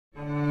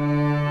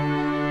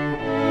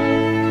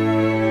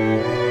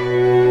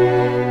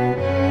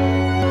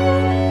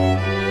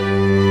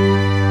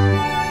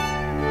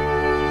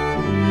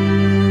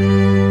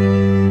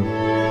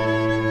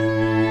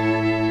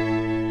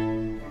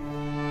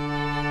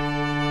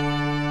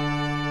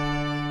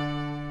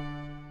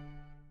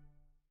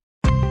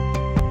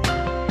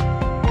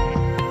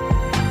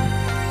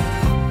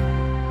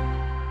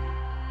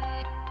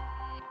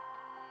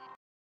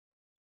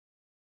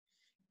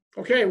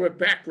Okay, we're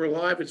back. We're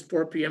live. It's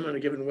 4 p.m. on a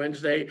given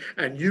Wednesday,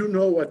 and you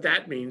know what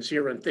that means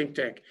here on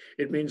ThinkTech.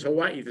 It means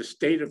Hawaii, the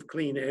state of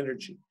clean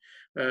energy.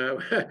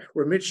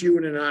 Where Mitch,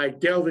 Ewan, and I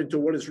delve into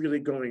what is really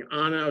going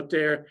on out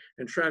there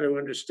and try to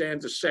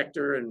understand the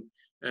sector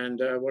and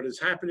what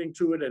is happening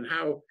to it and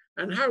how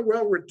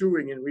well we're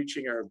doing in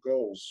reaching our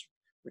goals,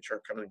 which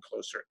are coming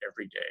closer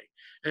every day.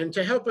 And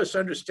to help us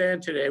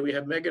understand today, we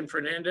have Megan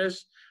Fernandes.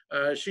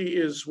 She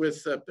is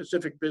with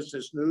Pacific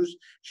Business News.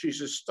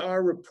 She's a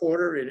star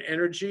reporter in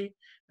energy,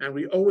 and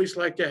we always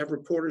like to have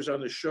reporters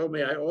on the show.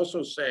 May I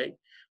also say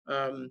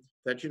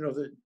that, you know,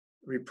 the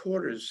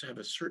reporters have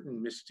a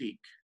certain mystique.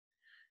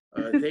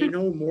 They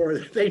know more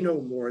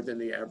than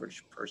the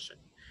average person.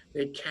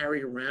 They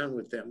carry around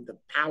with them the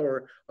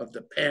power of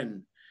the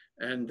pen.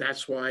 And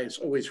that's why it's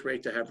always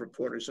great to have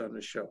reporters on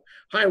the show.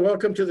 Hi,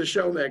 welcome to the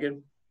show,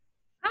 Megan.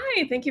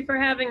 Hi, thank you for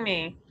having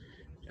me.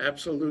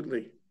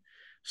 Absolutely.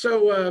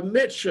 So,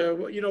 Mitch,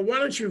 you know, why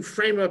don't you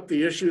frame up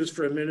the issues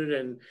for a minute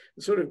and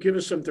sort of give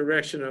us some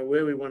direction on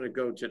where we want to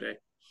go today?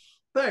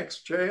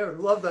 Thanks, Jay. I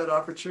love that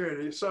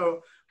opportunity.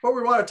 So what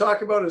we want to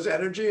talk about is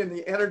energy and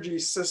the energy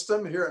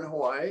system here in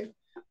Hawaii.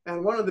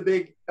 And one of the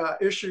big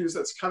issues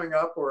that's coming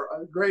up, or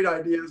great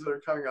ideas that are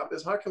coming up,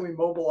 is how can we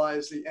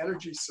mobilize the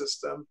energy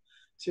system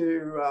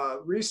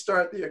to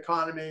restart the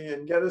economy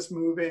and get us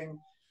moving,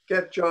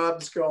 get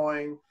jobs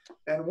going,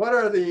 and what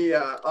are the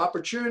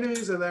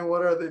opportunities, and then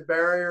what are the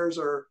barriers,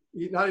 or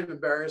not even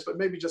barriers, but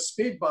maybe just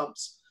speed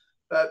bumps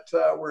that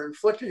we're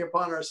inflicting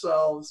upon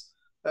ourselves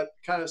that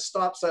kind of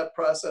stops that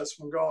process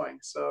from going.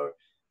 So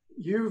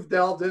you've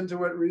delved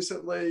into it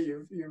recently.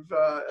 You've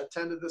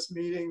attended this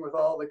meeting with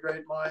all the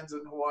great minds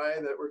in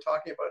Hawaii that we're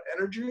talking about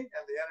energy and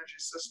the energy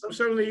system.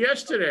 So only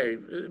yesterday,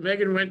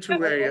 Megan went to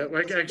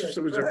actually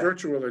it was a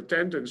virtual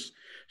attendance.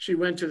 She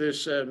went to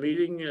this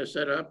meeting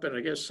set up, and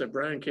I guess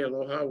Brian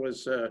Kealoha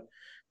was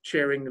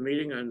chairing the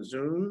meeting on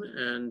Zoom,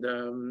 and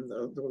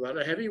there were a lot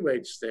of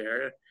heavyweights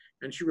there.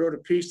 And she wrote a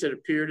piece that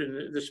appeared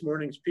in this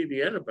morning's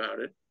PBN about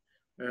it,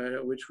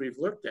 which we've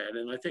looked at.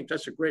 And I think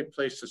that's a great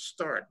place to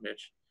start,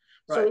 Mitch.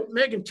 Right. So,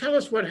 Megan, tell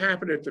us what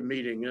happened at the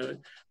meeting.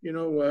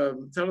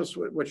 Tell us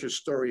what your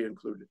story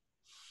included.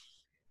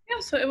 Yeah,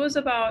 so it was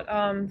about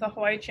the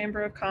Hawaii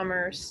Chamber of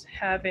Commerce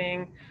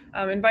having,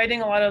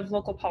 inviting a lot of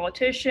local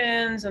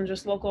politicians and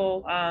just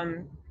local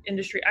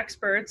industry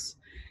experts,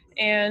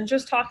 and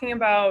just talking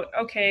about,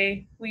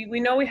 okay, we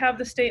know we have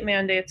the state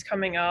mandates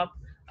coming up,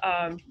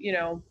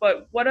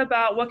 but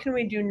what can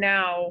we do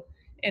now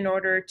in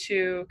order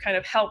to kind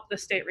of help the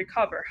state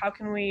recover? How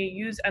can we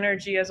use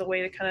energy as a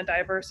way to kind of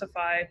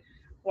diversify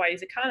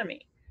Hawaii's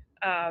economy?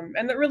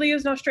 And there really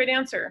is no straight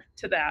answer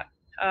to that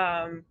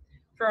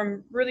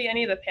from really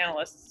any of the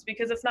panelists,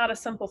 because it's not a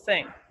simple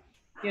thing.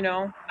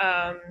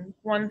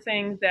 One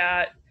thing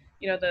that,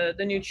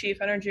 the new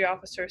Chief Energy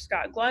Officer,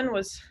 Scott Glenn,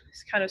 was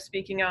kind of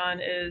speaking on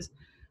is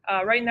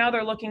right now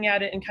they're looking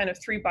at it in kind of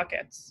three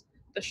buckets: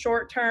 the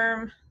short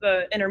term,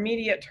 the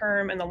intermediate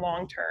term, and the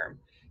long term.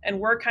 And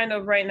we're kind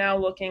of right now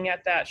looking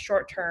at that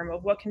short term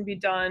of what can be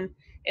done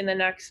in the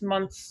next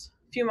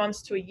few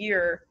months to a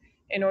year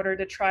in order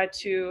to try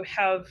to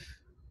have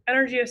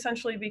energy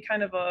essentially be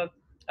kind of a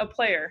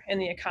player in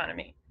the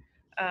economy.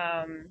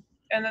 And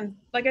then,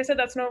 like I said,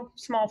 that's no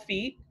small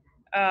feat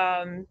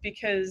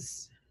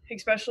because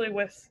especially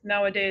with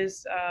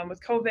nowadays with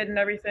COVID and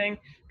everything,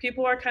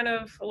 people are kind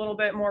of a little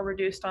bit more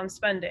reduced on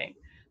spending.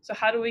 So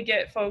how do we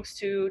get folks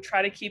to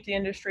try to keep the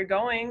industry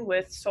going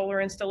with solar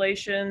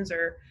installations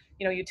or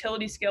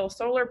utility scale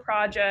solar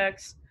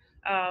projects,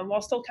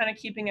 while still kind of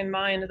keeping in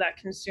mind that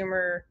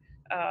consumer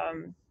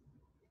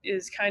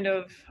is kind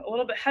of a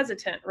little bit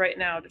hesitant right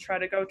now to try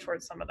to go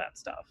towards some of that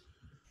stuff.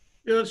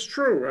 Yeah, it's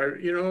true.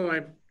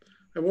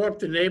 I walk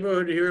the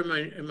neighborhood here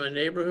in my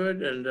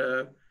neighborhood,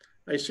 and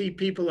I see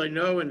people I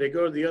know, and they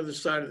go to the other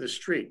side of the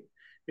street.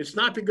 It's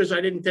not because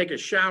I didn't take a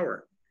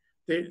shower.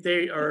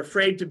 They are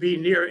afraid to be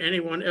near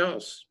anyone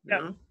else, you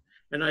know?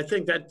 And I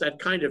think that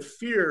kind of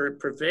fear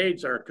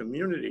pervades our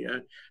community.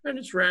 And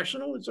it's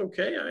rational, it's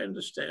okay, I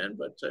understand.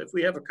 But if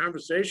we have a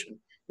conversation,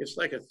 it's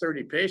like at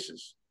 30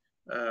 paces.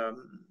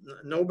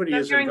 Nobody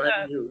is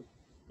inviting you.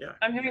 Yeah.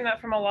 I'm hearing that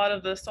from a lot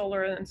of the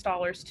solar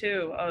installers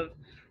too, of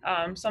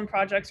some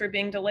projects are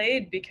being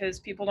delayed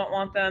because people don't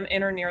want them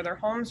in or near their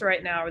homes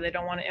right now, or they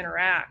don't want to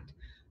interact.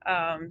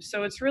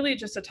 So it's really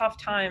just a tough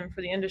time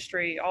for the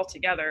industry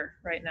altogether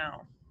right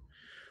now.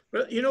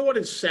 Well, you know what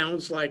it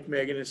sounds like,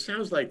 Megan? It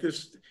sounds like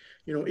this,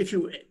 if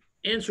you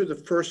answer the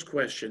first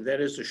question,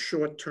 that is a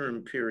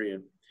short-term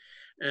period,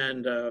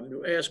 and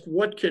you ask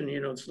what can,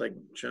 it's like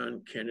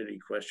John Kennedy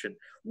question,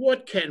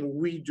 what can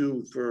we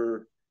do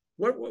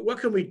what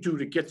can we do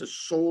to get the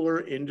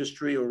solar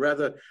industry, or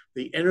rather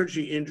the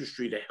energy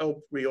industry, to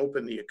help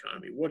reopen the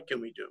economy? What can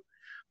we do?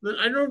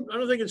 I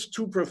don't think it's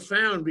too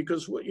profound,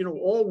 because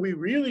all we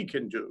really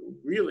can do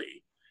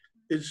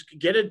is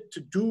get it to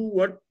do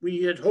what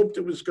we had hoped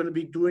it was going to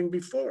be doing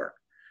before.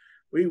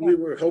 We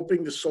were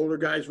hoping the solar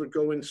guys would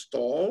go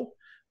install,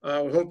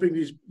 hoping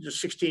the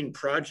 16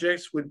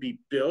 projects would be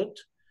built.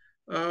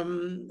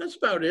 That's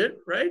about it,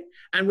 right?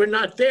 And we're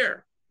not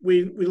there.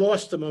 we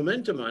lost the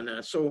momentum on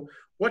that. So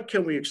what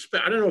can we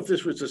expect? I don't know if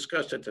this was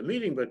discussed at the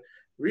meeting, but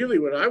really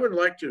what I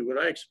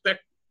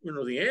expect,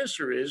 the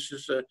answer is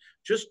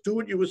just do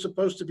what you were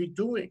supposed to be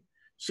doing.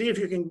 See if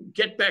you can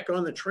get back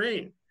on the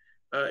train.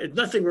 It's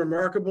nothing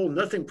remarkable,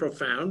 nothing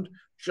profound,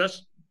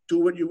 just do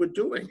what you were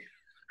doing.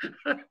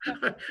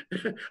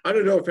 I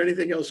don't know if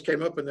anything else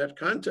came up in that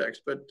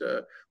context, but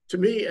to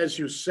me, as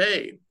you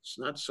say, it's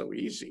not so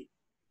easy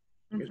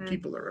because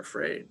people are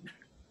afraid.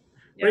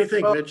 What do you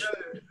think, Mitch?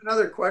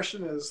 Another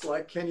question is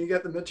like, can you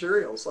get the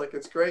materials? Like,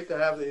 it's great to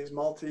have these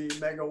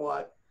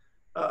multi-megawatt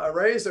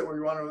arrays that we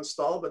want to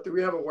install, but do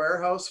we have a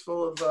warehouse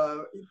full of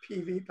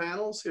PV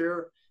panels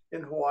here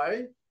in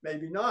Hawaii?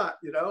 Maybe not,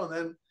 and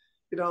then,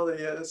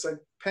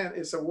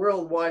 it's a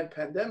worldwide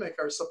pandemic.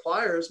 Our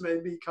suppliers may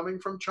be coming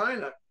from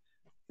China.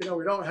 We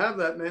don't have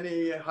that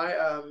many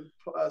high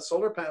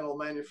solar panel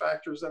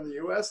manufacturers in the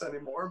U.S.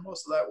 anymore.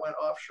 Most of that went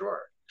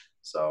offshore.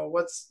 So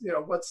what's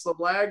the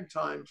lag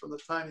time from the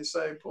time you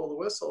say pull the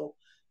whistle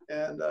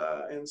and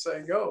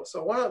say go?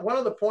 So one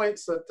of the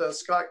points that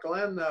Scott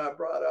Glenn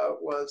brought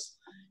out was,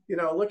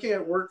 looking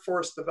at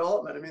workforce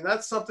development. I mean,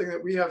 that's something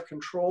that we have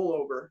control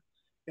over,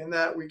 in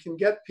that we can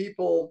get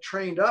people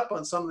trained up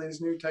on some of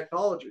these new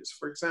technologies.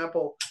 For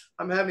example,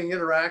 I'm having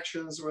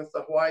interactions with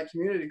the Hawaii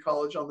Community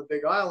College on the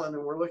Big Island,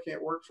 and we're looking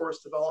at workforce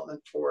development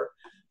for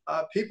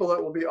people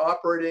that will be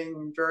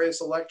operating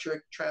various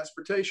electric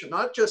transportation,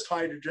 not just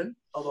hydrogen,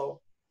 although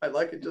I'd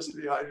like it just to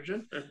be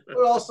hydrogen,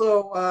 but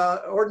also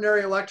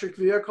ordinary electric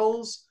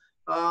vehicles.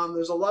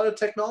 There's a lot of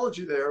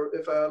technology there.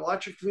 If an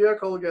electric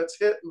vehicle gets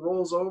hit and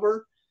rolls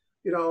over,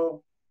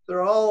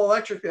 they're all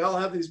electric. They all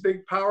have these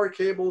big power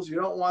cables. You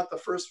don't want the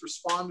first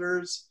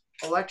responders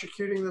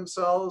electrocuting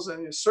themselves,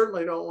 and you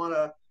certainly don't want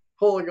to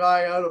pull a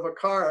guy out of a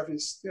car if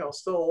he's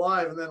still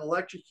alive and then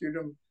electrocute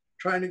him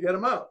trying to get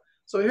him out.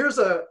 So here's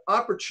an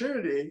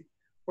opportunity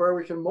where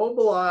we can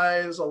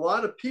mobilize a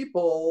lot of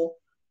people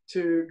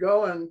to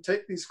go and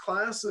take these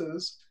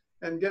classes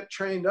and get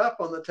trained up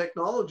on the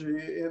technology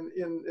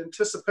in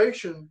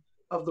anticipation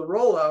of the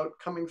rollout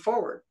coming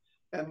forward.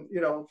 And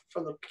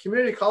from the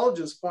community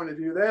college's point of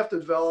view, they have to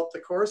develop the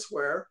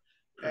courseware,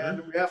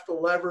 and we have to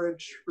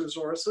leverage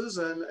resources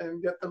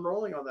and get them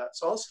rolling on that.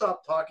 So I'll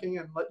stop talking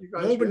and let you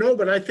guys.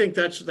 But I think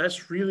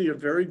that's really a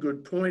very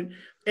good point.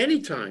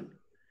 Anytime.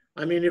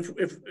 I mean,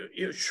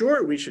 if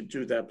sure, we should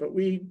do that, but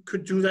we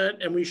could do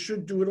that, and we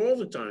should do it all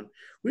the time.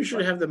 We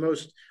should have the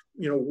most,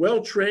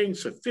 well-trained,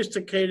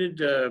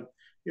 sophisticated,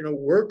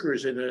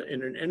 workers in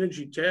an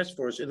energy task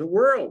force in the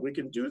world. We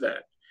can do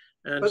that.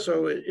 And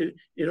so,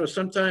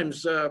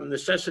 sometimes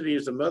necessity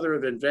is the mother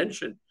of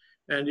invention.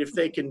 And if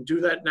they can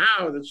do that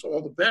now, that's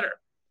all the better.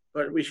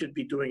 But we should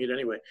be doing it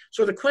anyway.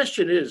 So the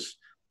question is,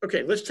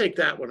 okay, let's take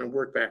that one and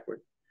work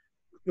backward.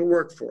 The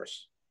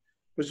workforce.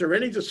 Was there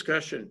any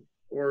discussion,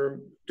 or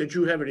did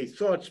you have any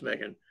thoughts,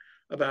 Megan,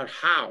 about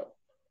how?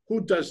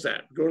 Who does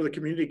that? Go to the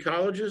community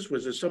colleges?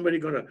 Was there somebody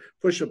going to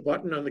push a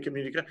button on the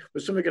community?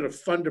 Was somebody going to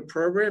fund a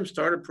program,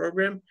 start a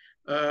program?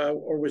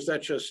 Or was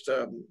that just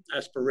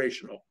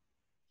aspirational?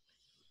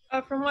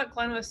 From what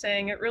Glenn was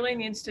saying, it really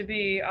needs to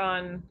be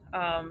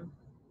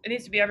it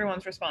needs to be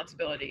everyone's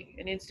responsibility.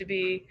 It needs to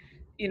be,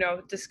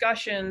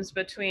 discussions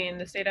between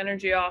the State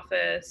Energy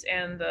Office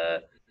and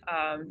the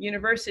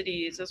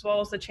universities, as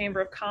well as the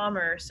Chamber of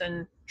Commerce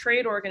and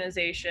trade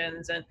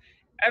organizations. And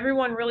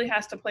everyone really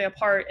has to play a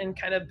part in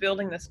kind of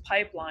building this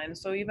pipeline.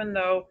 So even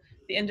though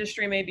the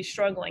industry may be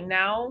struggling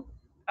now,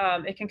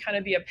 it can kind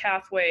of be a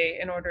pathway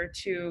in order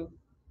to,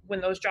 when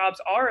those jobs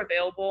are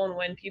available and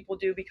when people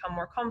do become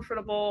more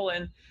comfortable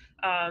and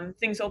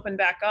things open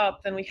back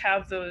up, then we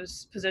have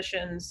those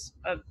positions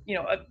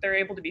they're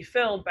able to be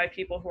filled by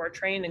people who are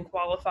trained and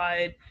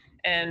qualified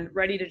and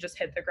ready to just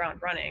hit the ground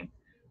running.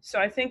 So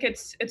I think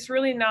it's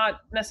really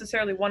not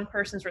necessarily one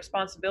person's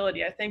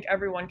responsibility. I think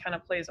everyone kind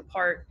of plays a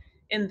part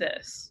in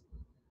this.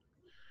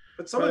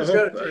 But somebody's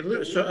got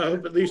to so I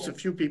hope at least a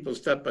few people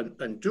step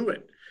and do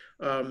it.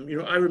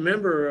 I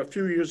remember a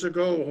few years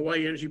ago,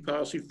 Hawaii Energy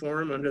Policy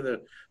Forum, under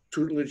the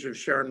tutelage of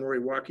Sharon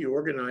Moriwaki,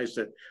 organized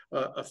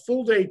a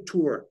full-day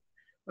tour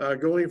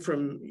going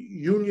from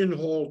Union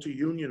Hall to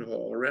Union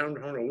Hall around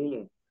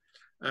Honolulu,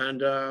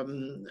 and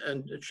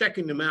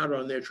checking them out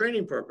on their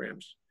training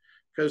programs,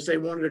 because they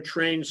wanted to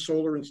train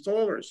solar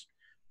installers.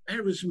 And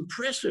it was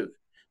impressive.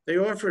 They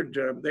offered,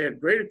 they had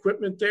great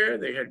equipment there,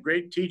 they had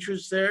great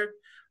teachers there,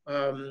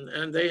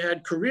 and they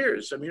had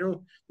careers. I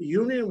mean, the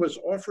union was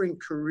offering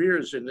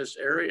careers in this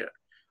area.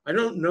 I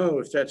don't know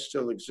if that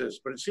still exists,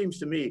 but it seems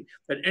to me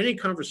that any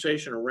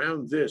conversation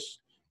around this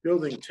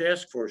building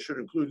task force should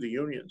include the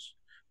unions,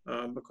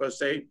 because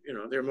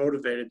they're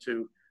motivated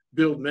to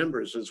build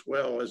members as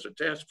well as a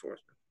task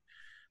force.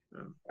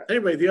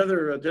 Anyway, the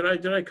other,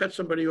 did I cut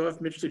somebody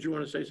off? Mitch, did you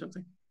want to say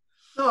something?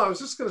 No, I was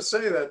just going to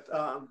say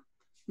that,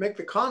 make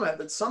the comment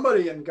that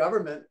somebody in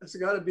government has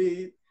got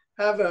to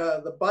have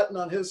the button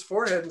on his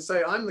forehead and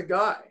say, I'm the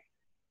guy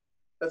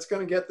that's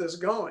going to get this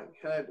going.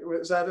 And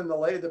was that in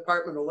the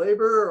Department of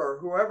Labor or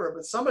whoever,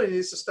 but somebody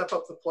needs to step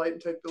up the plate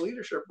and take the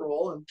leadership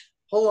role and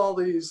pull all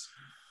these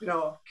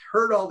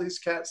herd all these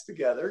cats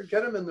together,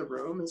 get them in the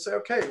room and say,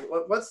 okay,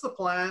 what's the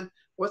plan?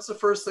 What's the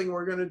first thing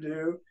we're going to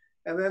do?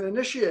 And then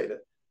initiate it.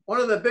 One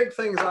of the big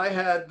things I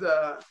had,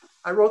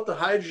 I wrote the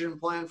hydrogen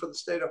plan for the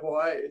state of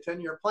Hawaii, a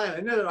 10-year plan.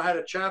 And then I had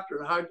a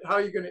chapter on how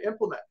are you going to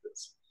implement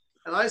this?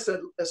 And I said,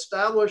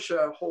 establish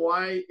a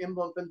Hawaii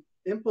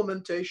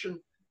implementation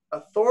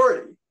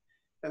authority.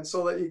 And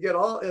so that you get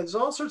there's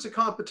all sorts of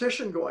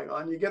competition going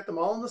on. You get them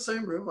all in the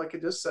same room, like I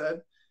just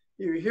said.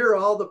 You hear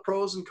all the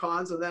pros and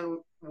cons, and then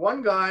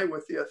one guy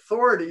with the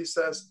authority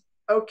says,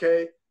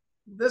 okay,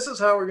 this is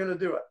how we're going to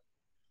do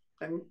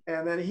it.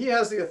 And then he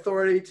has the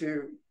authority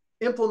to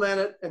implement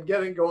it and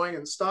get it going,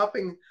 and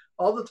stopping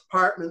all the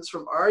departments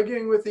from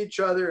arguing with each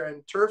other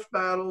and turf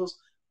battles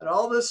and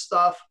all this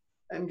stuff,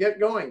 and get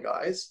going,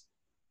 guys.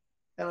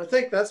 And I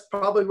think that's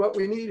probably what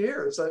we need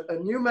here is a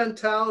new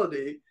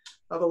mentality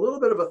of a little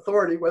bit of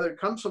authority, whether it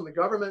comes from the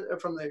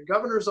government, from the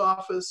governor's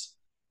office.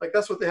 Like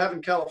that's what they have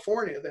in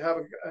California. They have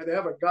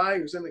a guy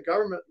who's in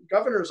the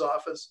governor's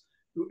office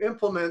who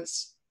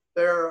implements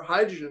their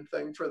hydrogen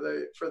thing for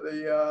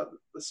the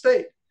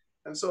state.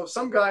 And so if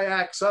some guy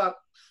acts up,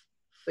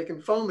 they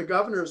can phone the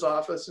governor's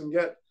office and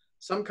get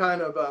some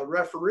kind of a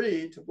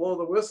referee to blow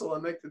the whistle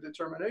and make the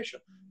determination.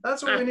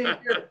 That's what we need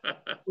here.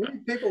 We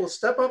need people to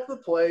step up to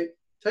the plate,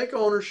 take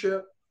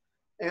ownership,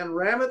 and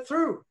ram it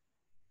through,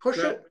 push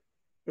it.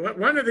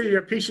 One of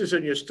the pieces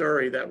in your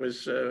story that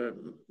was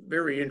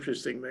very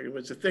interesting, Megan,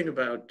 was the thing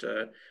about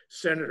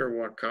Senator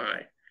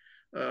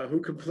Wakai, who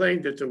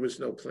complained that there was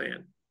no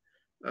plan.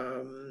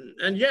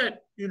 And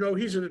yet,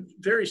 he's a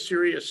very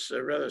serious,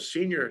 rather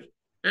senior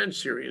and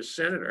serious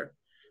senator.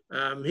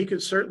 He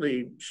could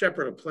certainly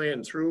shepherd a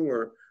plan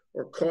through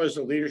or cause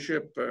the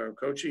leadership,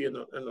 Kochi and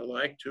the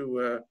like,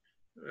 to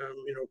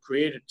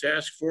create a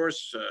task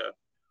force,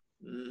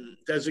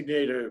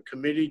 designate a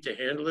committee to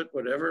handle it,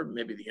 whatever,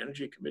 maybe the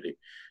Energy Committee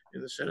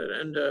in the Senate,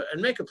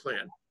 and make a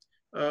plan.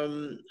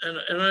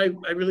 And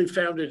I really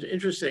found it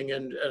interesting,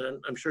 and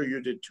I'm sure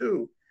you did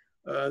too,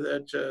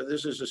 that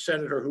this is a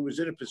senator who was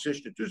in a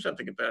position to do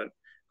something about it,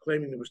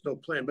 claiming there was no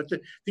plan. But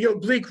the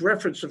oblique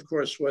reference, of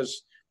course,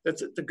 was that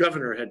the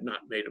governor had not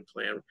made a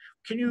plan.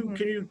 Can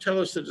you tell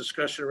us the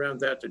discussion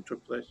around that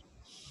took place?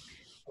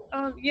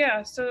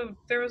 Yeah, so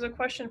there was a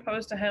question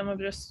posed to him of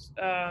just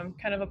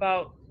kind of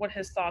about what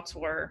his thoughts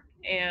were.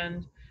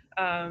 And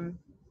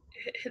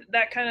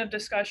that kind of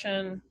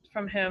discussion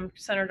from him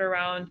centered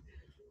around,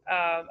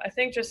 I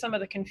think, just some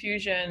of the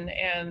confusion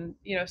and,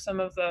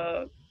 some of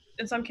the,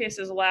 in some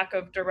cases, lack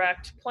of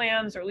direct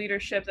plans or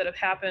leadership that have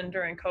happened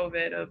during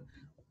COVID, of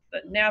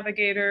the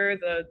navigator,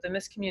 the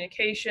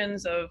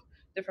miscommunications of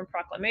different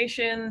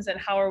proclamations, and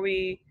how are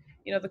we,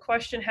 the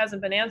question hasn't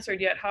been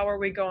answered yet. How are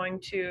we going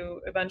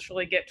to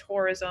eventually get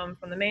tourism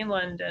from the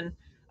mainland and,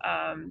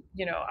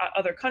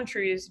 other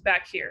countries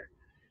back here?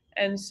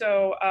 And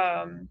so,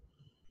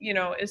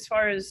 as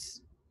far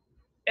as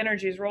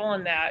energy's role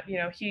in that,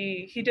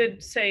 he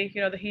did say,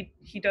 that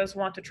he does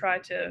want to try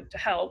to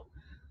help.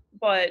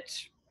 But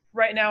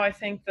right now, I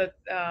think that,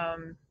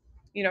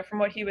 from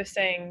what he was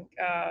saying,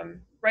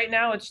 right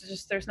now, it's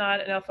just there's not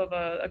enough of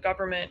a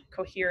government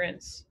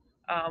coherence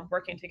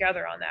working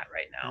together on that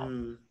right now.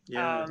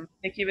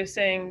 Like he was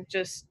saying,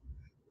 just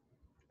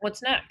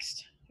what's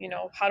next?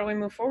 How do we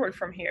move forward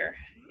from here?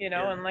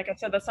 And like I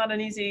said, that's not an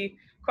easy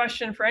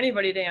question for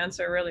anybody to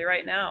answer really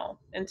right now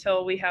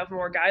until we have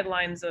more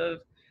guidelines of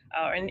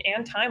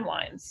and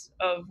timelines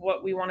of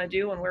what we want to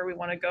do and where we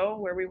want to go,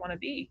 where we want to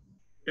be.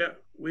 Yeah,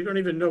 we don't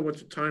even know what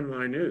the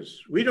timeline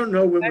is. We don't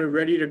know when we're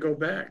ready to go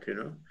back,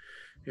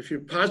 If you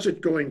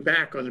posit going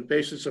back on the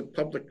basis of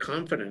public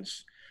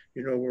confidence,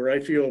 where I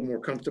feel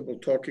more comfortable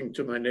talking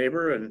to my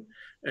neighbor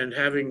and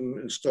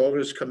having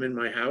installers come in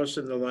my house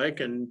and the like,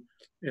 and,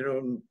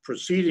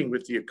 proceeding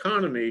with the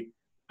economy,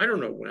 I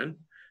don't know when.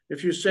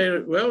 If you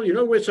say, well,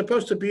 we're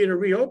supposed to be in a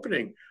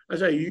reopening, I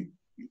say,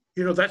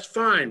 that's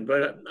fine,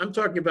 but I'm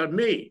talking about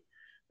me,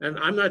 and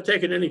I'm not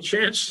taking any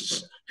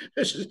chances.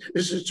 This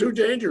is too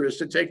dangerous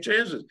to take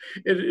chances.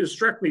 It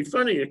struck me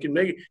funny. It can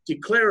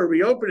declare a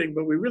reopening,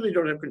 but we really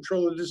don't have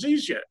control of the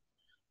disease yet.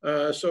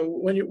 So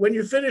when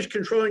you finish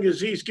controlling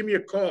disease, give me a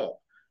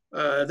call.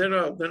 Then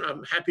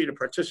I'm happy to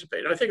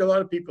participate. I think a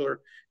lot of people are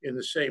in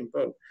the same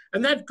boat,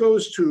 and that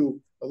goes to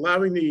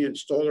allowing the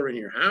installer in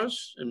your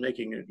house and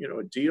making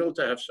a deal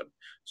to have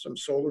some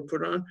solar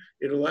put on.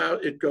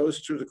 It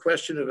goes to the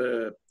question of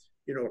a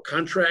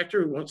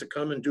contractor who wants to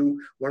come and do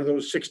one of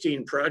those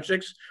 16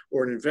 projects,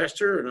 or an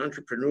investor, an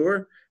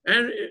entrepreneur,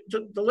 and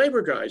the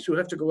labor guys who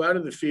have to go out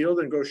in the field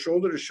and go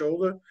shoulder to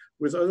shoulder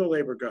with other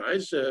labor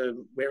guys,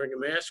 wearing a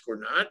mask or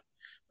not.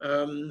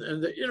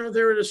 And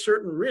they're at a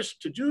certain risk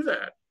to do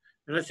that.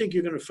 And I think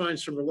you're going to find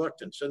some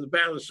reluctance. And the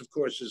balance, of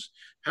course, is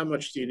how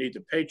much do you need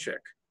the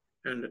paycheck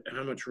and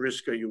how much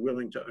risk are you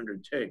willing to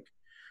undertake?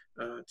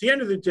 At the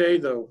end of the day,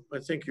 though, I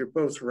think you're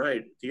both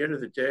right. At the end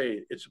of the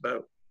day, it's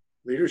about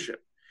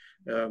leadership.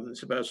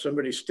 It's about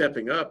somebody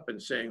stepping up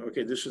and saying,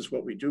 okay, this is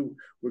what we do.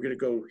 We're going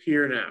to go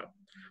here now.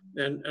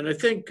 And I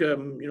think,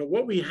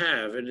 what we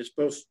have, and it's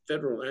both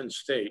federal and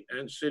state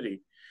and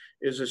city,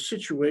 is a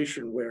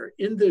situation where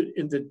in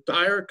the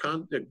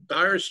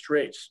dire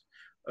straits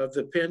of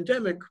the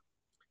pandemic,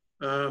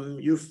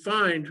 you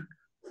find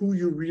who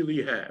you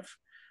really have.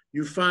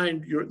 You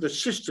find the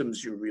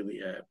systems you really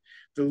have,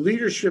 the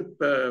leadership,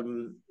 what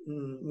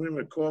do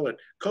we call it,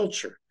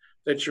 culture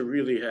that you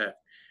really have.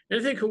 And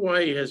I think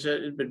Hawaii has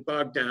been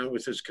bogged down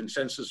with this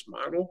consensus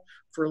model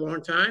for a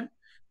long time.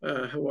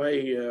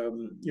 Hawaii,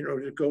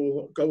 to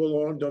go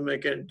along, don't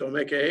make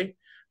A.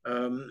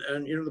 And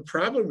the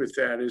problem with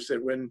that is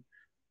that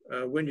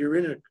when you're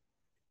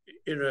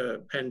in a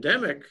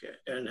pandemic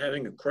and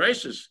having a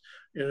crisis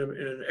in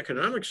an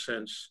economic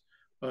sense,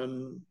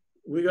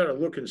 we got to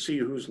look and see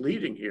who's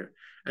leading here.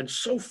 And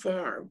so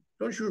far,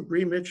 don't you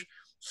agree, Mitch?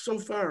 So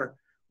far,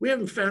 we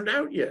haven't found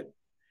out yet.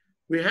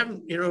 We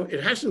haven't,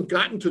 it hasn't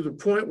gotten to the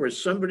point where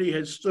somebody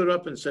has stood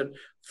up and said,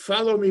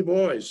 "Follow me,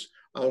 boys.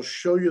 I'll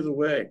show you the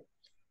way."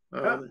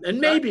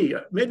 And maybe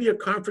a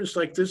conference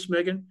like this,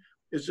 Megan,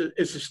 is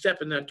a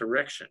step in that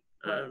direction.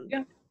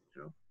 Yeah.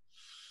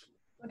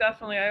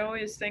 Definitely. I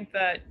always think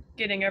that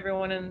getting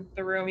everyone in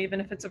the room,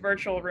 even if it's a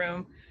virtual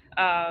room,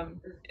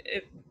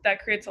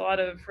 that creates a lot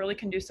of really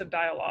conducive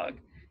dialogue.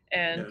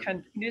 And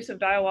conducive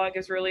dialogue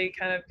is really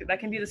that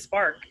can be the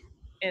spark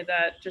and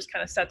that just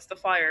kind of sets the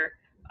fire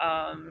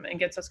and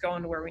gets us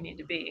going to where we need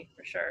to be,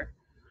 for sure.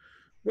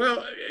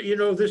 Well,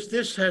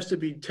 this has to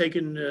be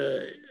taken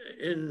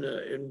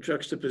in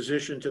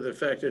juxtaposition to the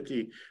fact that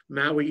the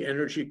Maui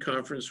Energy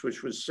Conference,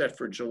 which was set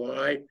for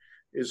July,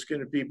 is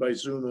going to be by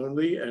Zoom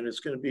only, and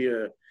it's going to be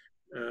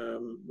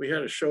we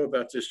had a show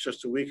about this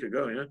just a week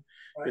ago. Yeah,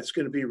 right. It's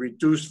going to be a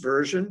reduced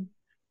version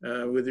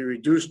with a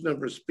reduced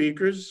number of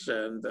speakers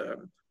and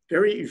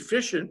very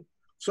efficient.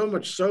 So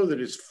much so that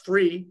it's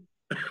free.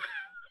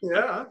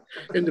 Yeah.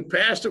 In the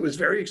past, it was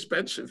very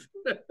expensive.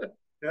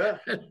 Yeah.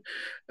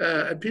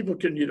 And people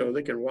can,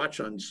 they can watch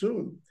on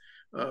Zoom.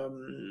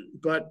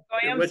 But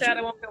I am sad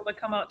I won't be able to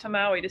come out to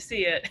Maui to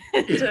see it.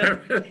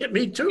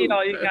 Me too. Meet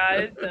all you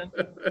guys and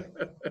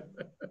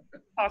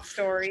talk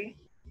story.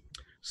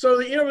 So,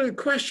 the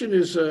question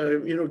is,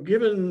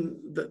 given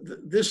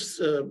this,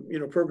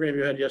 program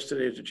you had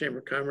yesterday at the Chamber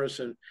of Commerce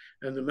and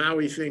the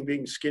Maui thing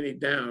being skinnied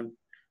down,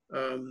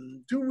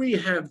 do we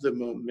have the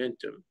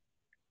momentum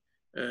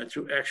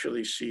to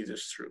actually see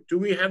this through? Do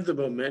we have the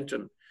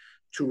momentum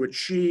to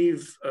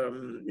achieve,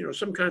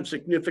 some kind of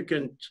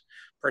significant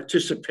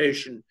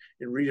participation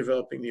in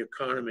redeveloping the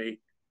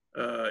economy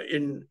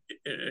in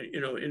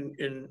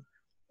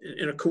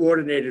a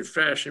coordinated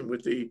fashion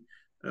with the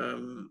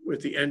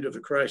end of the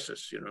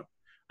crisis?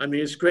 I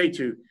mean, it's great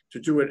to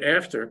do it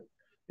after.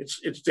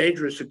 It's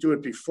dangerous to do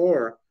it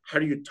before. How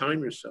do you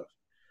time yourself?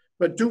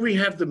 But do we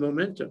have the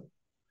momentum?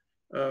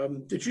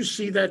 Did you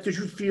see that? Did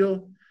you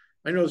feel?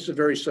 I know it's a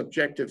very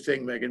subjective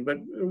thing, Megan, but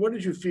what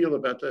did you feel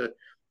about the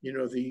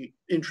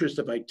interest,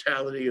 the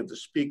vitality of the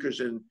speakers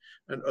and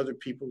other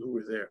people who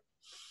were there?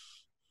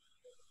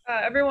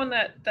 Everyone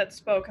that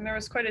spoke, and there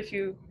was quite a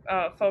few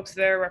folks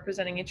there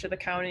representing each of the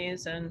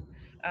counties and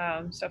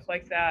stuff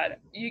like that.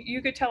 You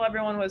could tell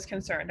everyone was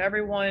concerned.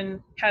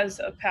 Everyone has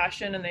a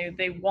passion and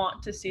they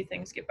want to see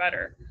things get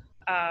better.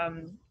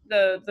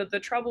 The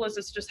trouble is,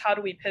 it's just how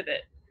do we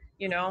pivot?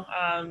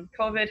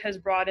 COVID has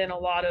brought in a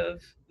lot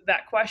of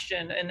that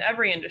question in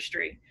every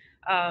industry.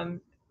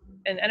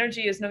 And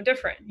energy is no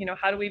different.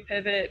 How do we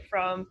pivot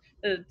from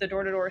the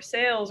door-to-door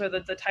sales or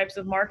the types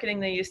of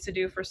marketing they used to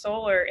do for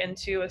solar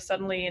into a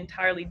suddenly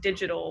entirely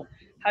digital?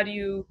 How do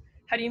you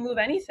move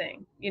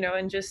anything,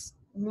 and just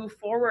move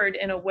forward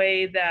in a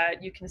way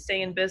that you can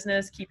stay in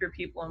business, keep your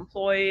people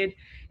employed,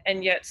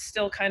 and yet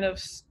still kind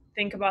of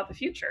think about the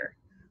future.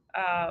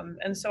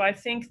 And so I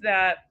think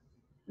that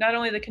not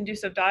only the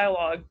conducive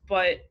dialogue,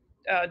 but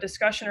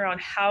discussion around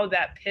how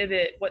that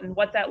pivot,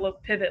 what that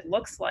pivot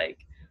looks like,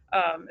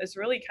 is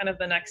really kind of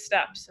the next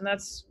steps. And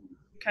that's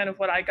kind of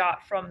what I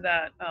got from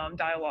that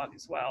dialogue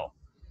as well.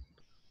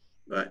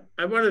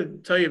 I want to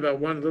tell you about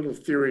one little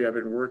theory I've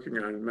been working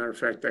on. As a matter of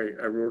fact,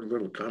 I wrote a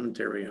little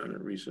commentary on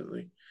it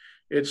recently.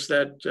 It's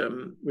that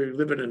we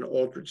live in an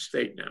altered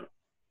state now.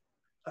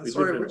 We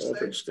live in an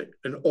altered state.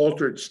 An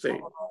altered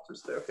state.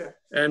 Okay.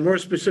 And more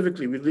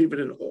specifically, we live in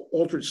an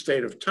altered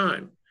state of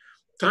time.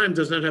 Time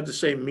does not have the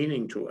same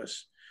meaning to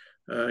us.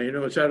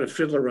 It's out of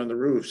Fiddler on the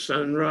Roof,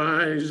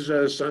 sunrise,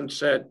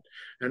 sunset,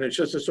 and it's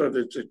just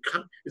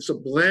it's a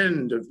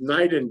blend of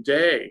night and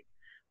day,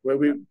 where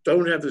we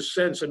don't have the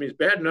sense. I mean, it's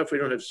bad enough we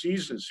don't have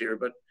seasons here,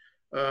 but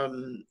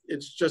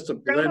it's just a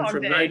blend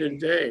from night and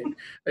day.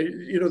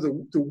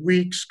 The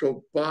weeks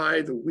go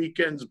by, the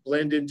weekends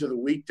blend into the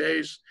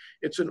weekdays.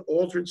 It's an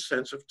altered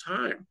sense of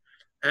time,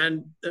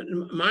 and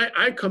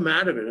I come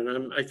out of it,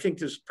 and I think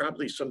there's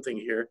probably something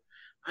here.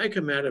 I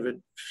come out of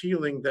it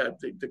feeling that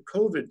the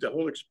COVID, the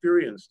whole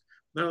experience,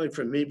 not only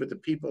for me, but the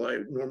people I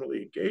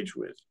normally engage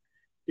with,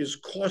 is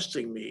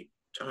costing me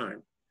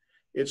time.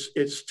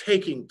 It's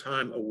taking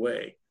time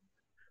away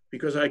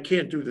because I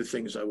can't do the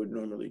things I would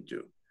normally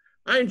do.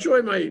 I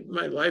enjoy my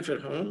life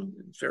at home.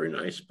 It's very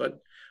nice, but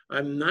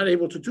I'm not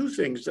able to do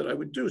things that I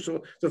would do.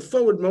 So the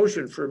forward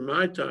motion for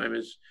my time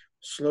is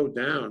slowed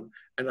down.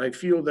 And I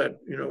feel that,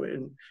 you know,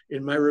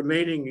 in my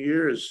remaining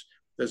years,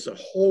 there's a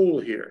hole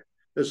here.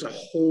 There's a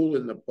hole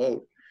in the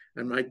boat,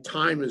 and my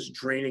time is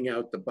draining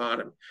out the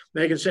bottom.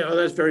 Megan said, oh,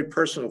 that's very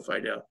personal,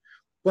 Fidell.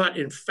 But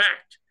in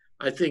fact,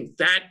 I think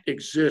that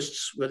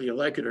exists, whether you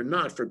like it or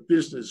not, for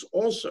business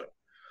also,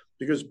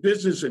 because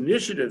business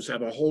initiatives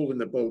have a hole in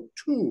the boat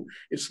too.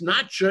 It's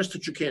not just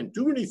that you can't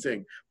do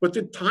anything, but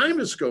the time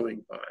is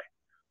going by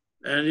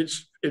and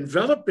it's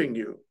enveloping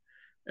you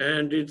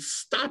and it's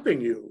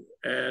stopping you.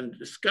 And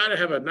it's got to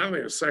have not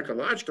only a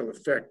psychological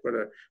effect, but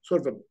a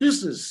sort of a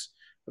business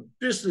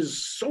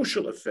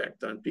social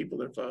effect on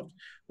people involved.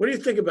 What do you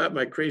think about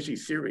my crazy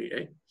theory,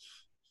 eh?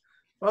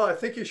 Well, I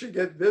think you should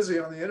get busy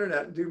on the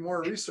internet and do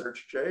more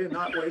research, Jay, and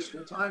not waste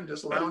your time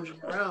just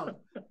lounging around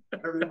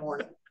every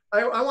morning.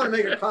 I want to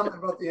make a comment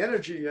about the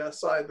energy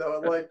side, though.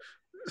 Like,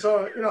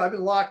 so, you know, I've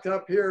been locked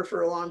up here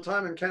for a long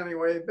time in County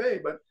Wave Bay,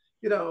 but,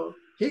 you know,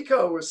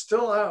 HECO was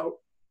still out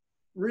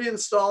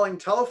reinstalling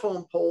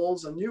telephone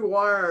poles and new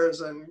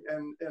wires and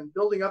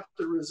building up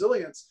the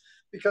resilience,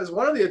 because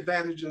one of the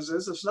advantages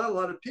is there's not a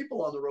lot of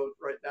people on the road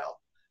right now.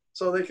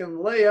 So they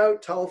can lay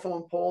out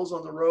telephone poles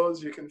on the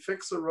roads, you can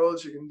fix the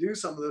roads, you can do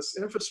some of this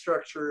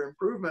infrastructure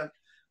improvement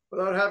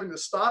without having to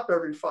stop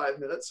every 5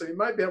 minutes. So you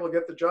might be able to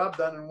get the job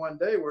done in one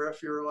day, where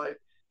if you're like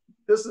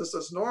business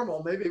as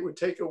normal, maybe it would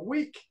take a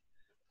week,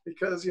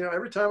 because, you know,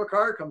 every time a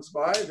car comes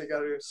by, they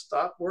got to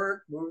stop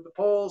work, move the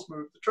poles,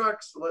 move the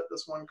trucks to let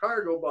this one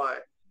car go by.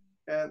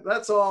 And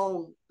that's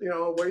all, you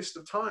know, a waste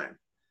of time.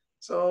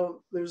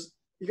 So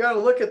you got to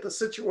look at the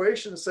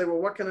situation and say,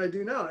 well, what can I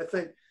do now? I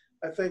think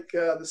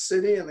the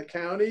city and the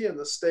county and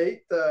the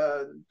state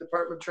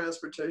Department of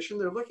Transportation,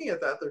 they're looking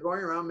at that. They're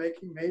going around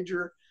making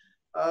major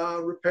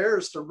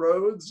repairs to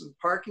roads and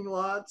parking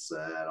lots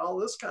and all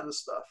this kind of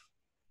stuff.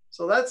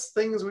 So that's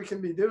things we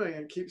can be doing,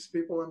 and keeps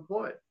people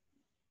employed,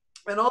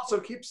 and also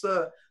keeps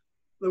the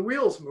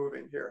wheels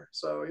moving here.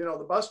 So, you know,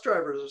 the bus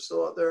drivers are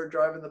still out there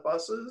driving the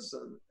buses,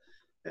 and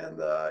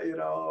you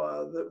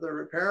know, the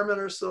repairmen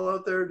are still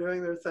out there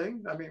doing their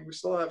thing. I mean, we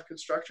still have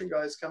construction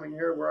guys coming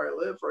here where I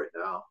live right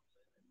now,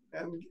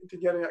 and to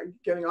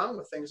getting on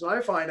with things. And I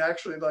find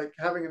actually like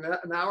having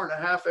an hour and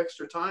a half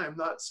extra time,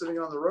 not sitting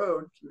on the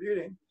road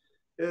commuting,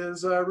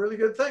 is a really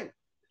good thing.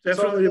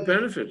 Definitely a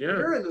benefit, yeah.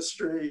 Your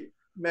industry,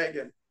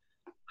 Megan,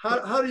 how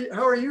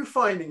are you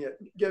finding it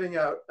getting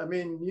out? I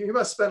mean, you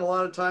must spend a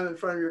lot of time in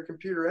front of your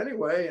computer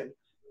anyway, and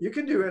you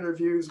can do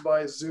interviews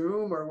by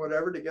Zoom or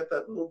whatever to get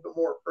that little bit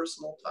more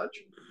personal touch.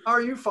 How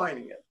are you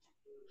finding it?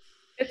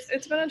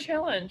 It's been a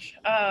challenge.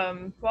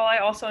 While I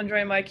also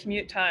enjoy my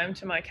commute time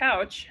to my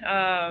couch,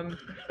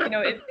 you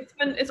know,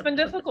 it's been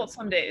difficult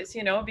some days,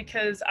 you know,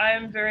 because I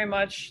am very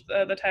much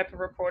the type of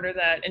reporter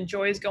that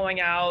enjoys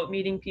going out,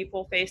 meeting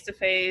people face to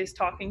face,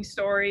 talking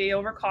story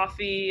over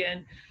coffee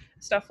and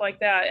stuff like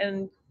that,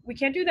 and we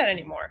can't do that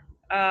anymore.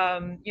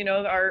 You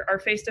know,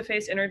 our face to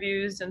face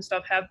interviews and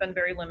stuff have been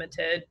very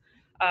limited.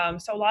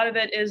 So a lot of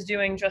it is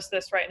doing just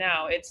this right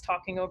now. It's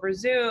talking over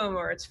Zoom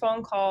or it's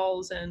phone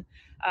calls, and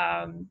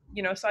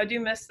you know, so I do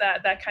miss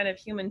that kind of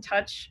human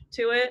touch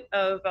to it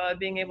of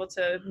being able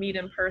to meet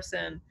in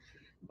person.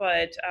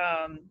 But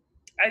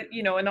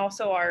you know, and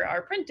also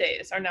our print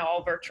days are now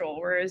all virtual,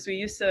 whereas we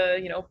used to,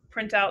 you know,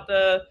 print out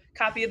the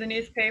copy of the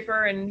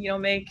newspaper and, you know,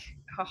 make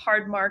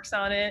hard marks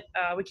on it.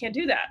 We can't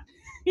do that.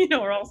 You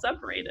know, we're all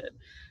separated.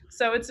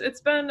 So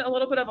it's been a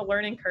little bit of a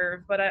learning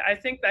curve, but I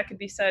think that could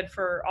be said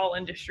for all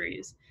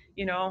industries.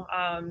 You know,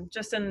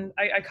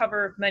 I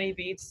cover many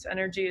beats.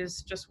 Energy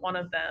is just one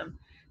of them,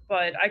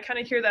 but I kind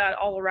of hear that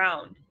all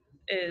around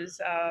is,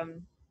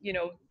 you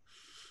know,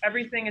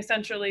 everything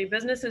essentially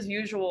business as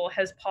usual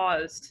has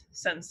paused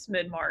since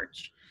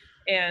mid-March.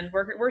 And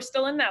we're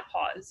still in that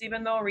pause,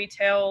 even though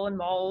retail and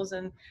malls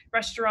and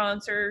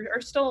restaurants are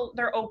still,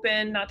 they're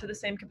open, not to the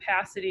same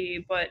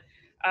capacity, but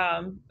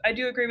I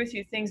do agree with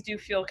you. Things do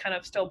feel kind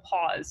of still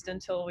paused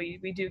until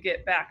we do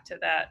get back to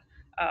that,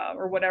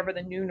 or whatever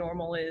the new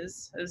normal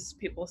is, as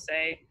people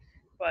say.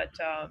 But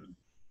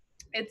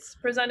it's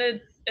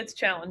presented its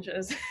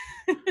challenges.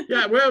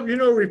 Yeah, well, you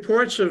know,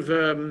 reports of,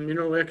 you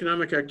know,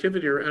 economic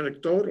activity are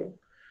anecdotal.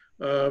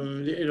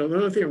 You know, the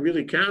only thing that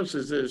really counts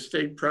is the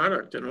state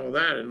product and all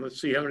that. And let's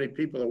see how many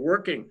people are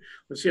working.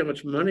 Let's see how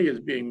much money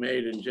is being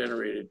made and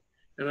generated.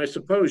 And I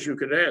suppose you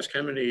could ask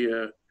how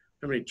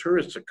many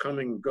tourists are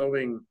coming,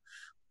 going,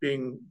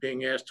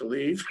 being asked to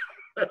leave,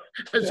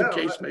 as the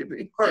case may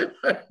be.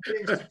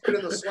 Being put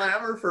in the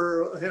slammer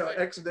for, you know,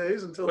 X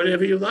days until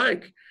whatever you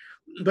like.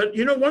 But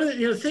you know, one of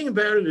the thing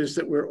about it is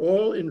that we're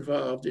all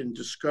involved in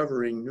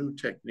discovering new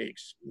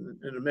techniques.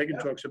 And Megan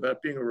talks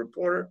about being a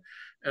reporter,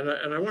 and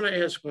I want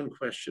to ask one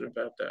question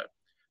about that.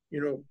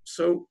 You know,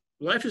 so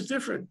life is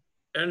different,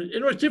 and you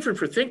know, it's different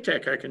for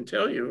ThinkTech, I can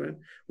tell you. And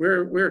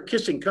we're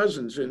kissing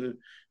cousins in,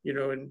 you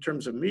know, in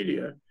terms of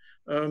media.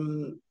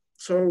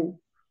 So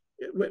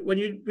when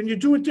you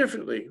do it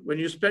differently, when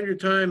you spend your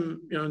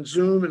time, you know, on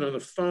Zoom and on the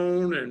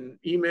phone and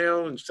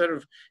email instead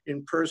of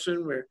in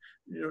person, where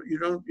you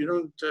don't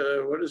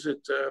what is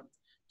it,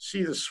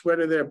 see the sweat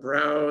of their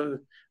brow,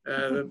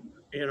 you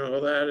know,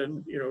 all that,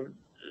 and you know,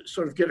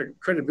 sort of get a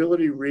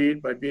credibility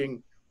read by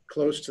being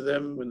close to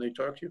them when they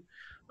talk to you.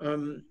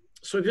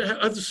 So you have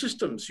other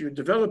systems, you're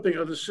developing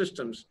other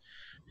systems.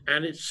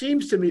 And it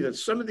seems to me that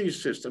some of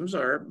these systems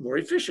are more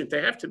efficient,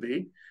 they have to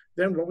be,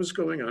 than what was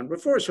going on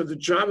before. So the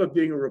job of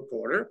being a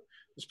reporter,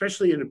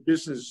 especially in a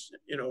business,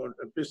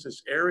 a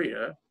business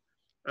area,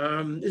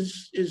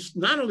 is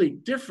not only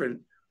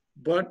different,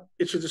 but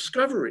it's a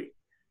discovery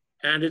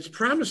and it's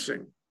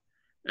promising.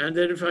 And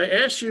that if I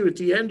ask you at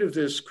the end of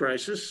this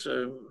crisis,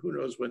 who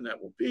knows when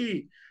that will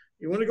be,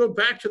 you want to go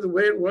back to the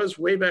way it was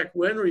way back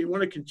when, or you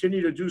want to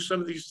continue to do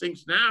some of these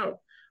things now?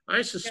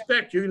 I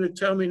suspect you're going to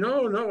tell me,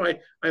 no,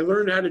 I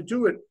learned how to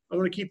do it. I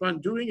want to keep on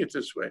doing it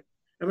this way.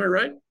 Am I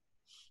right?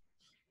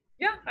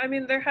 Yeah, I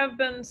mean, there have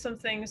been some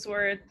things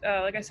where,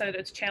 like I said,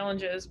 it's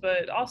challenges,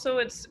 but also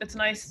it's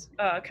nice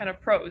kind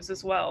of pros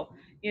as well.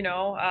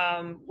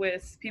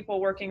 With people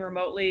working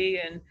remotely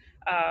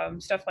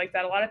and stuff like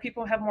that, a lot of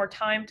people have more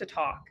time to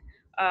talk.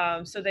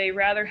 So they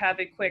rather have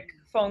a quick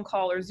phone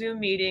call or Zoom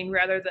meeting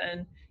rather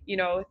than,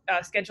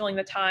 scheduling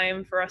the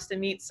time for us to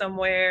meet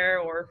somewhere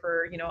or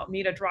for,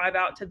 me to drive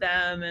out to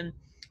them and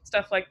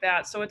stuff like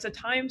that. So it's a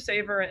time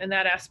saver in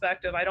that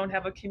aspect of I don't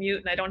have a commute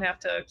and I don't have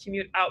to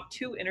commute out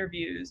to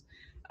interviews.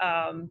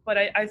 But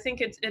I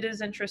think it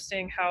is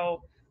interesting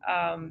how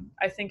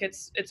I think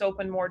it's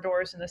opened more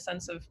doors in the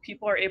sense of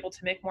people are able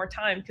to make more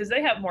time because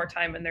they have more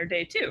time in their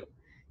day too,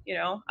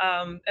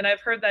 and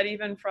I've heard that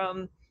even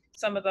from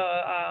some of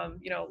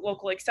the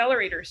local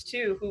accelerators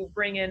too, who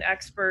bring in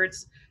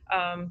experts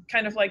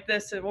kind of like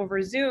this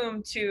over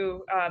Zoom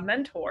to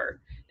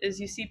mentor. Is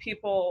you see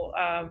people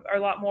are a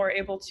lot more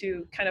able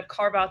to kind of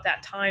carve out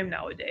that time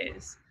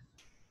nowadays.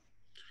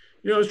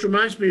 This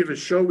reminds me of a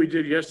show we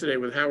did yesterday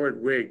with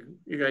Howard Wigg.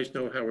 You guys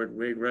know Howard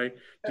Wigg, right?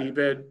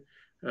 DBED,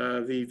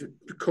 the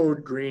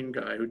code green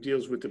guy who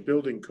deals with the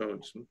building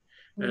codes,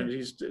 and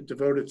he's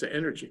devoted to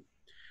energy.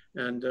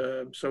 And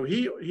so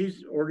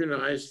he's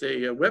organized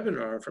a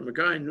webinar from a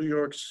guy in New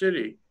York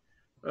City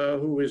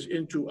who is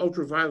into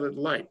ultraviolet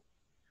light,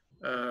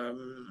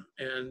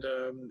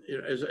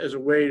 as a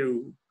way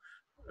to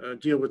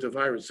deal with the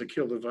virus, to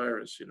kill the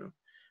virus,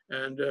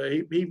 And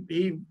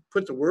he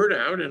put the word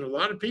out, and a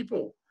lot of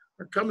people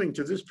are coming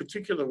to this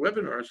particular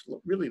webinar. It's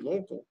really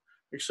local,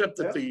 except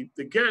that the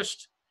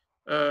guest,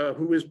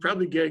 who is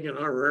probably getting an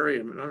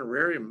honorarium,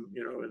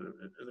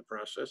 in the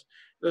process,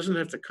 doesn't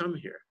have to come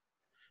here.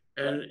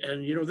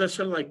 And that's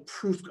sort of like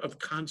proof of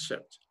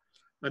concept.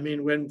 I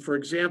mean, when, for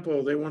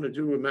example, they want to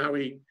do a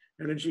Maui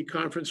energy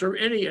conference or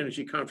any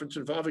energy conference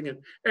involving an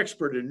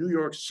expert in New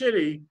York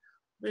City,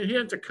 then he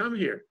had to come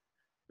here.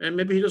 And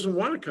maybe he doesn't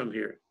want to come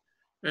here.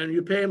 And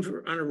you pay him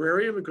for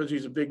honorarium because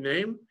he's a big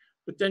name,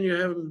 but then you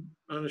have him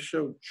on a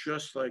show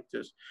just like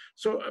this.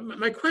 So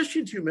my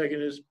question to you,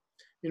 Megan, is,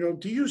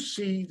 do you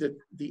see that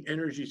the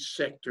energy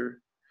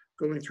sector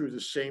going through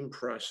the same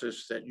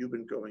process that you've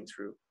been going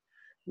through,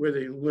 where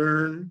they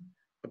learn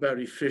about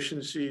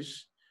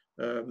efficiencies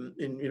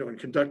in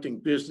conducting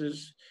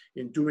business,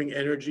 in doing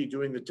energy,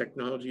 doing the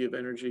technology of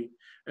energy.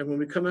 And when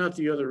we come out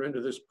the other end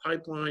of this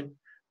pipeline,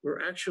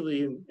 we're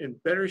actually in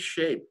better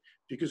shape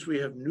because we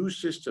have new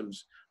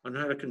systems on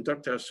how to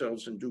conduct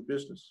ourselves and do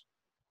business.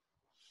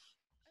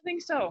 I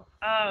think so.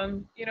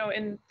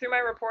 Through my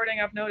reporting,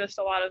 I've noticed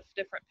a lot of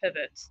different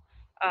pivots,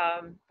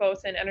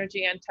 both in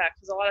energy and tech,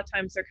 because a lot of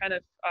times they're kind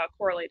of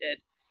correlated.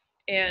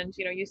 And,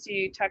 you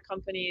see tech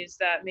companies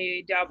that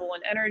may dabble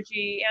in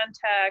energy and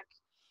tech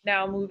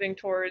now moving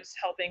towards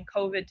helping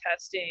COVID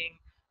testing,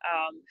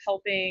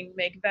 helping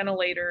make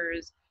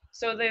ventilators.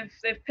 So they've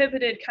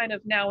pivoted kind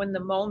of now in the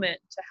moment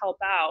to help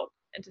out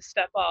and to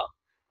step up.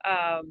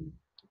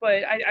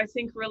 But I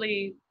think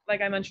really,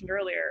 like I mentioned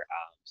earlier,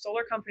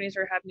 solar companies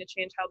are having to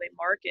change how they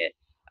market,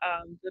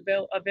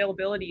 the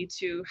availability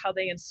to how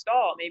they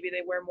install. Maybe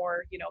they wear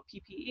more,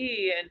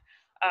 PPE and,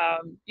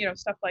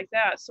 stuff like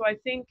that. So I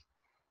think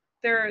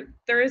there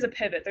is a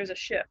pivot, there's a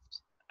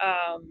shift.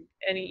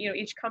 And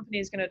each company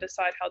is going to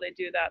decide how they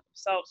do that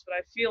themselves, but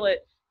I feel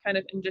it kind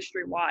of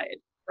industry wide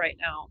right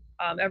now.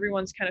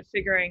 Everyone's kind of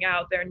figuring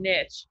out their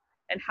niche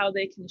and how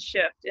they can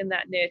shift in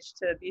that niche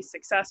to be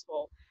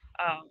successful.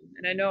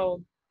 And I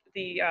know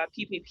the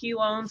PPP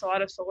loans, a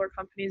lot of solar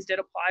companies did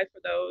apply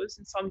for those,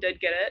 and some did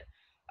get it.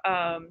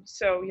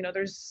 So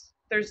there's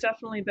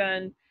definitely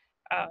been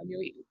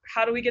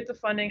how do we get the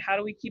funding? How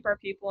do we keep our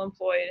people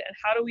employed? And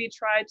how do we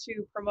try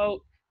to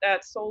promote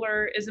that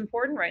solar is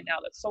important right now,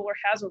 that solar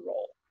has a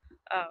role?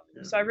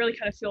 So I really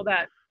kind of feel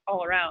that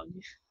all around.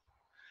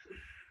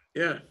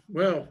 Yeah,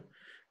 well,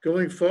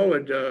 going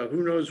forward,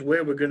 who knows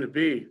where we're going to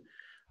be.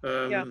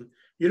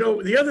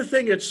 The other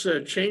thing that's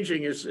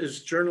changing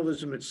is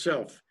journalism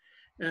itself.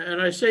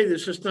 And I say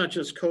this, it's not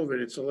just COVID,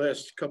 it's the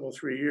last couple,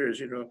 3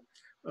 years,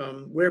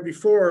 where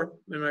before,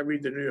 and I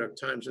read the New York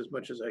Times as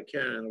much as I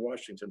can and the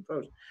Washington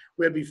Post,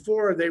 where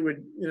before they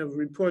would,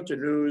 report the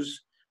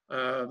news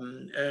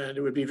and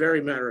it would be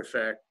very matter of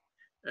fact,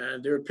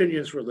 and their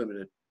opinions were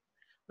limited.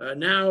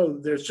 Now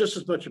there's just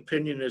as much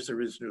opinion as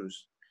there is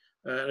news.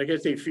 And I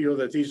guess they feel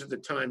that these are the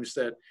times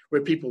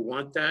where people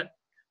want that.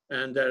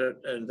 and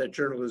that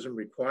journalism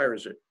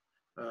requires it,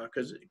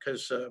 because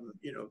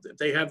you know,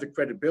 they have the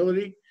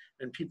credibility,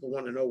 and people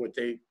want to know what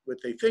they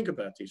think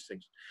about these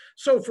things.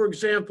 So, for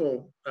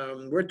example,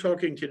 we're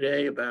talking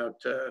today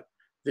about the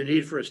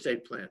need for a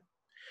state plan.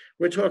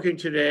 We're talking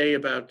today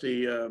about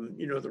the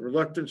you know, the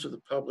reluctance of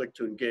the public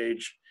to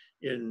engage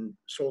in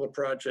solar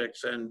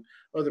projects and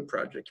other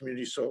projects,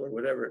 community solar,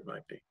 whatever it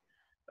might be.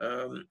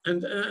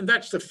 And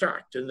that's the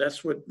fact, and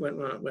that's what went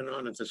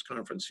on at this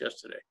conference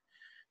yesterday.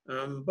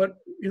 But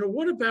you know,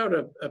 what about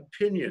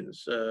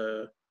opinions?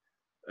 I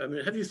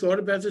mean, have you thought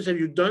about this? Have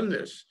you done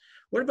this?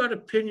 What about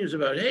opinions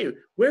about, hey,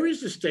 where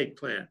is the state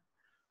plan?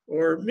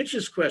 Or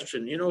Mitch's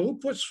question, you know, who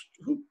puts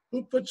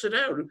it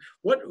out?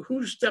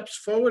 Who steps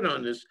forward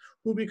on this?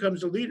 Who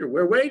becomes a leader?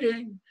 We're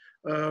waiting.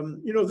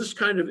 You know, this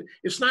kind of,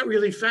 it's not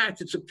really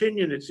fact, it's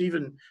opinion. It's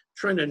even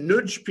trying to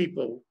nudge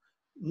people,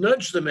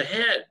 nudge them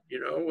ahead,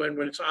 you know,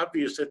 when it's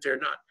obvious that they're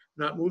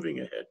not moving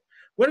ahead.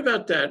 What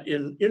about that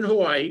in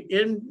Hawaii,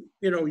 in,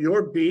 you know,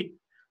 your beat,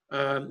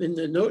 in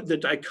the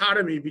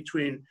dichotomy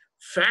between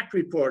fact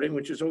reporting,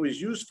 which is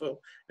always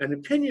useful, and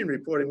opinion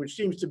reporting, which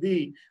seems to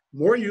be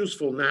more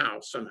useful now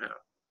somehow?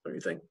 What do you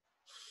think?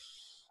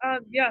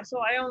 Yeah, so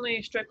I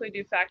only strictly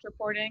do fact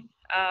reporting.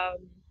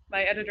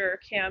 My editor,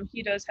 Cam,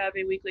 he does have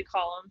a weekly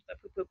column, the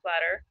Poo Poo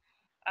Platter,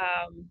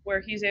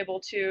 where he's able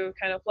to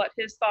kind of let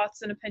his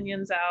thoughts and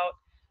opinions out.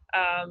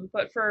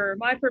 But for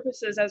my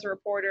purposes as a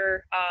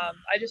reporter,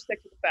 I just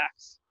stick to the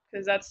facts,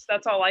 because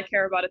that's all I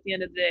care about at the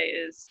end of the day,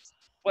 is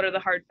what are the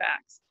hard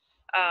facts.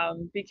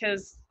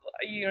 Because,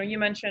 you know, you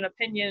mentioned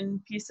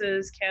opinion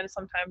pieces can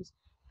sometimes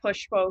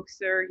push folks,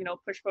 or, you know,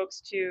 push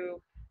folks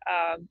to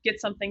get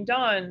something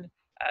done.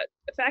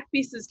 Fact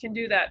pieces can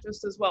do that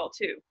just as well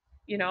too.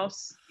 You know,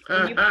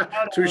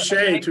 Touche,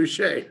 touche.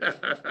 You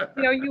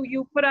know,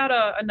 you put out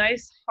a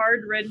nice,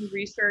 hard-written,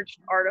 researched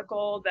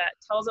article that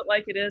tells it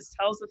like it is,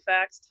 tells the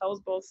facts,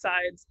 tells both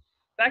sides.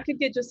 That could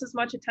get just as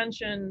much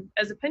attention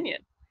as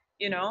opinion.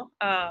 You know,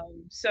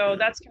 so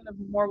that's kind of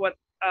more what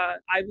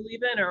I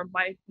believe in, or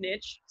my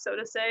niche, so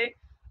to say.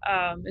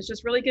 It's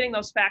just really getting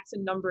those facts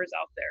and numbers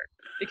out there,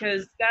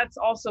 because that's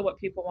also what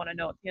people want to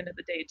know at the end of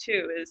the day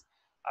too, is,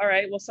 all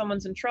right, well,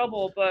 someone's in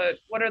trouble, but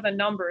what are the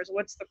numbers?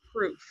 What's the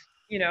proof?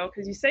 You know,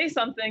 because you say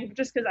something,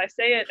 just because I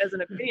say it as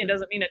an opinion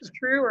doesn't mean it's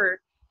true, or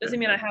doesn't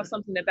mean I have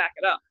something to back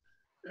it up.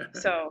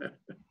 So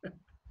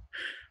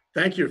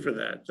thank you for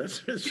that.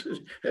 That's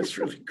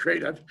really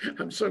great.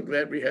 I'm so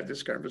glad we had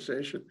this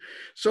conversation.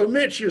 So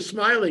Mitch, you're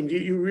smiling.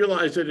 You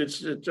realize that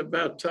it's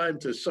about time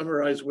to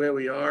summarize where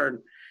we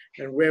are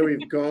and where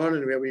we've gone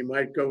and where we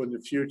might go in the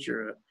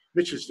future.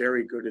 Mitch is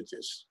very good at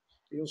this.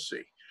 You'll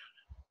see.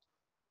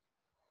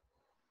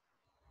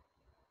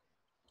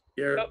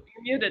 You're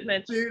muted,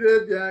 Mitch.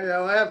 Muted,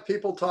 yeah. I have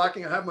people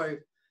talking. I have my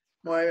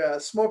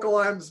smoke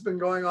alarm's been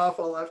going off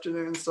all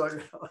afternoon, so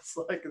it's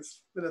like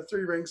it's been a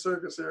three-ring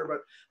circus here.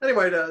 But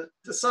anyway, to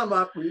sum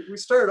up, we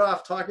started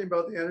off talking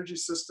about the energy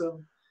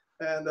system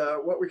and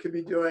what we could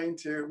be doing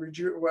to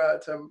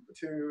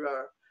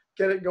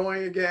get it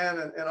going again,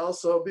 and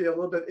also be a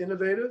little bit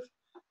innovative.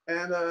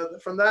 And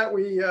from that,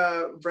 we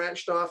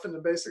branched off into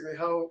basically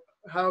how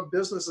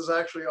business is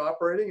actually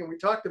operating, and we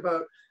talked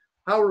about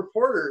how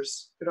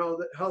reporters, you know,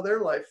 how their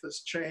life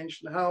has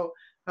changed, and how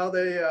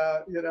they,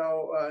 you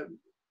know,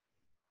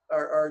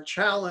 are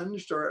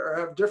challenged or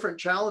have different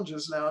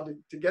challenges now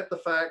to get the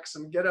facts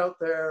and get out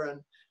there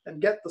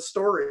and get the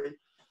story.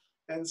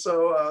 And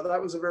so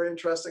that was a very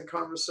interesting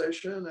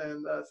conversation.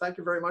 And thank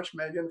you very much,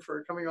 Megan,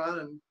 for coming on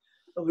and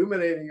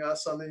illuminating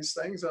us on these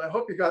things. And I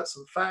hope you got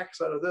some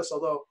facts out of this,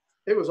 although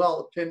it was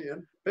all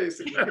opinion,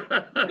 basically. So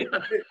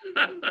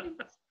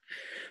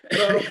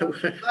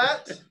with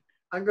that,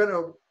 I'm going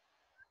to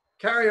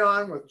carry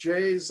on with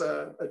Jay's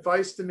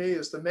advice to me,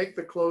 is to make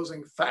the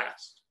closing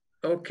fast.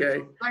 Okay.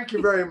 So thank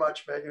you very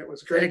much, Megan. It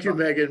was great. Thank you,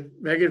 Megan.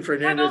 Megan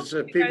Fernandes,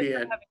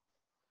 PBN.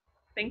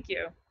 Thank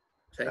you.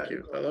 Thank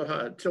you.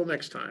 Aloha. Until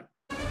next time.